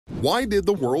Why did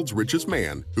the world's richest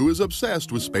man, who is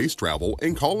obsessed with space travel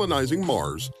and colonizing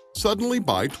Mars, suddenly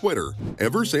buy Twitter?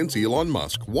 Ever since Elon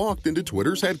Musk walked into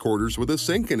Twitter's headquarters with a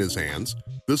sink in his hands,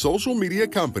 the social media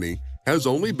company has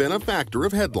only been a factor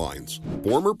of headlines.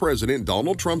 Former President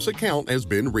Donald Trump's account has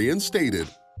been reinstated.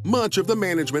 Much of the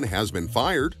management has been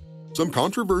fired. Some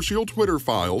controversial Twitter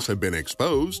files have been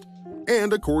exposed.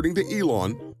 And according to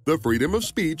Elon, the freedom of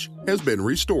speech has been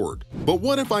restored. But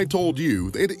what if I told you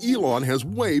that Elon has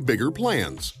way bigger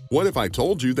plans? What if I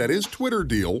told you that his Twitter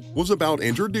deal was about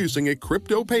introducing a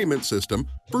crypto payment system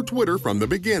for Twitter from the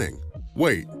beginning?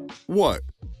 Wait, what?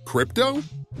 Crypto?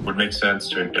 Would make sense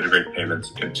to integrate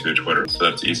payments into Twitter so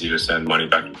that's easy to send money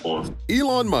back and forth.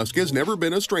 Elon Musk has never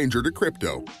been a stranger to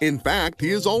crypto. In fact,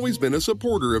 he has always been a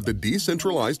supporter of the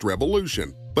decentralized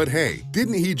revolution. But hey,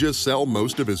 didn't he just sell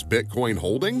most of his Bitcoin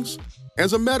holdings?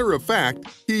 As a matter of fact,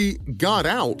 he got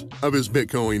out of his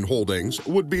Bitcoin holdings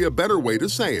would be a better way to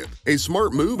say it. A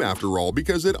smart move after all,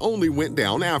 because it only went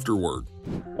down afterward.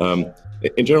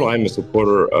 In general, I'm a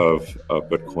supporter of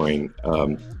Bitcoin.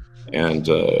 And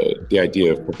the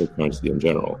idea of cryptocurrency in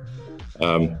general.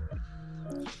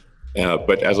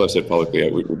 But as I've said publicly,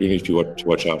 we do need to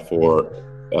watch out for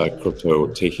crypto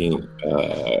taking,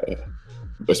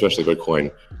 especially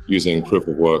Bitcoin, using proof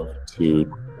of work to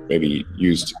maybe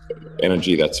use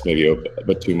energy that's maybe a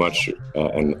bit too much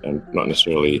and not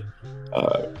necessarily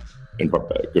good for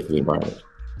the environment.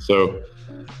 So,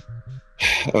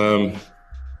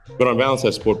 but on balance,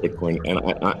 I support Bitcoin, and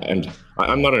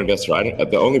I'm not an investor.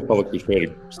 The only publicly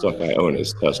traded stock I own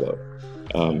is Tesla,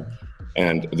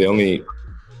 and the only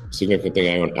significant thing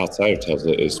I own outside of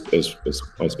Tesla is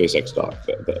my SpaceX stock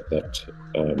that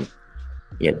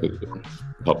could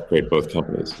help create both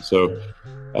companies. So,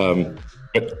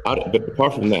 but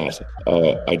apart from that,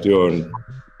 I do own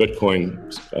Bitcoin,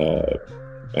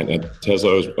 and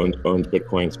Tesla owns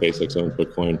Bitcoin, SpaceX owns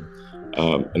Bitcoin.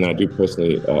 And I do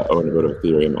personally own a bit of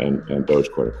Ethereum and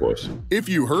Dogecoin, of course. If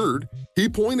you heard, he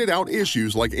pointed out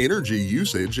issues like energy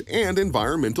usage and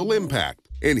environmental impact.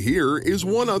 And here is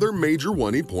one other major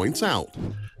one he points out.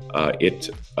 It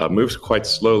moves quite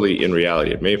slowly in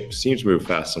reality. It may seem to move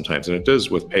fast sometimes, and it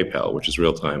does with PayPal, which is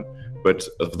real time. But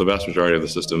the vast majority of the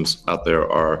systems out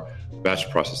there are batch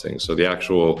processing. So the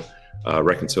actual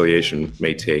reconciliation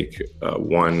may take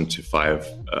 1 to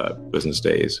 5 business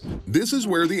days. This is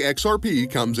where the XRP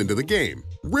comes into the game.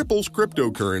 Ripple's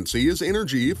cryptocurrency is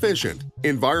energy efficient,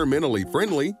 environmentally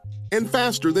friendly, and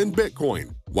faster than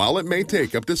Bitcoin. While it may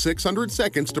take up to 600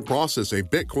 seconds to process a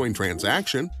Bitcoin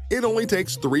transaction, it only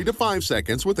takes 3 to 5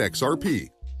 seconds with XRP.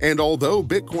 And although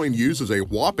Bitcoin uses a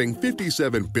whopping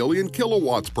 57 billion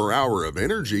kilowatts per hour of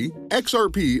energy,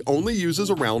 XRP only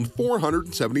uses around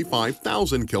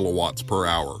 475,000 kilowatts per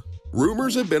hour.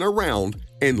 Rumors have been around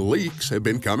and leaks have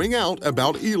been coming out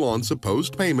about Elon's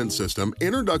supposed payment system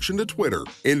introduction to Twitter.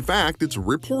 In fact, it's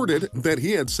reported that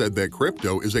he had said that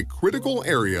crypto is a critical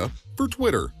area for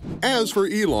Twitter. As for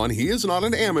Elon, he is not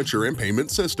an amateur in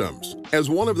payment systems. As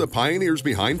one of the pioneers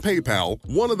behind PayPal,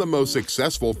 one of the most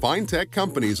successful fintech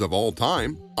companies of all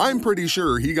time, I'm pretty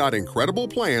sure he got incredible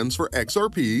plans for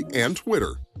XRP and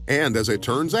Twitter. And as it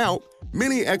turns out,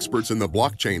 many experts in the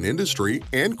blockchain industry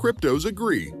and cryptos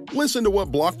agree. Listen to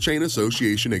what Blockchain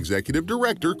Association Executive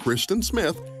Director Kristen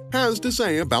Smith has to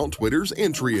say about Twitter's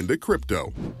entry into crypto.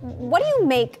 What do you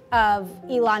make of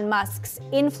Elon Musk's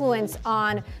influence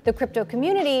on the crypto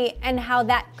community and how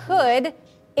that could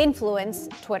influence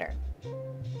Twitter?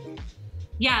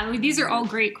 Yeah, these are all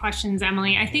great questions,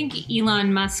 Emily. I think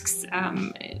Elon Musk's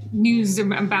news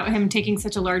about him taking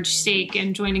such a large stake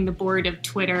and joining the board of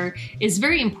Twitter is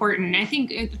very important. I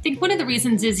think one of the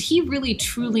reasons is he really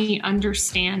truly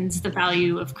understands the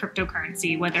value of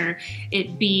cryptocurrency, whether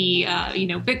it be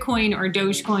Bitcoin or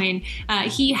Dogecoin.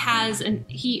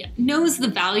 He knows the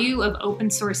value of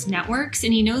open source networks,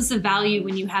 and he knows the value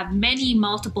when you have many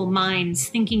multiple minds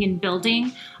thinking and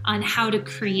building on how to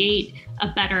create a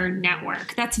better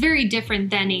network. That's very different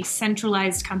than a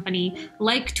centralized company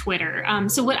like Twitter.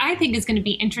 So what I think is going to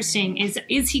be interesting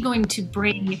is he going to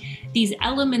bring these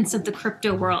elements of the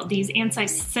crypto world, these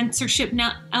anti-censorship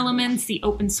elements, the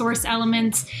open source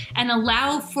elements, and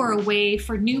allow for a way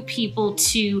for new people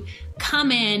to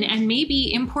come in and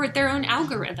maybe import their own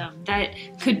algorithm that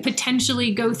could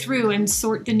potentially go through and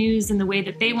sort the news in the way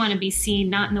that they want to be seen,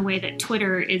 not in the way that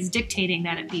Twitter is dictating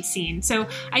that it be seen. So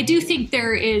I do think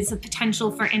there is a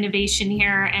potential for innovation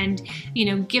here. And,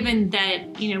 given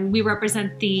that, we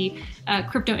represent the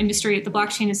crypto industry at the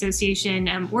Blockchain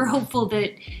Association, we're hopeful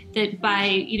that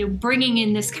by, bringing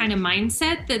in this kind of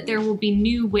mindset, that there will be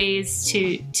new ways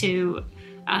to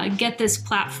get this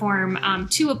platform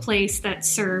to a place that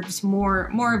serves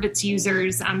more of its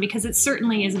users, because it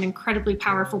certainly is an incredibly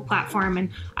powerful platform, and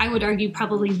I would argue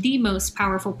probably the most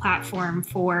powerful platform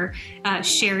for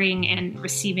sharing and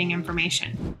receiving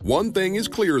information. One thing is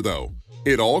clear though.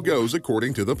 It all goes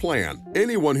according to the plan.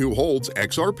 Anyone who holds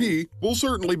XRP will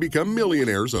certainly become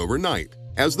millionaires overnight,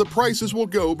 as the prices will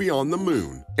go beyond the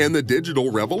moon, and the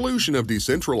digital revolution of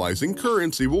decentralizing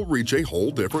currency will reach a whole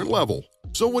different level.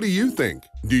 So what do you think?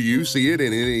 Do you see it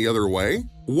in any other way?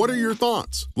 What are your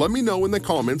thoughts? Let me know in the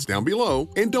comments down below,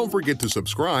 and don't forget to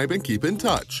subscribe and keep in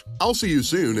touch. I'll see you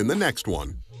soon in the next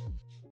one.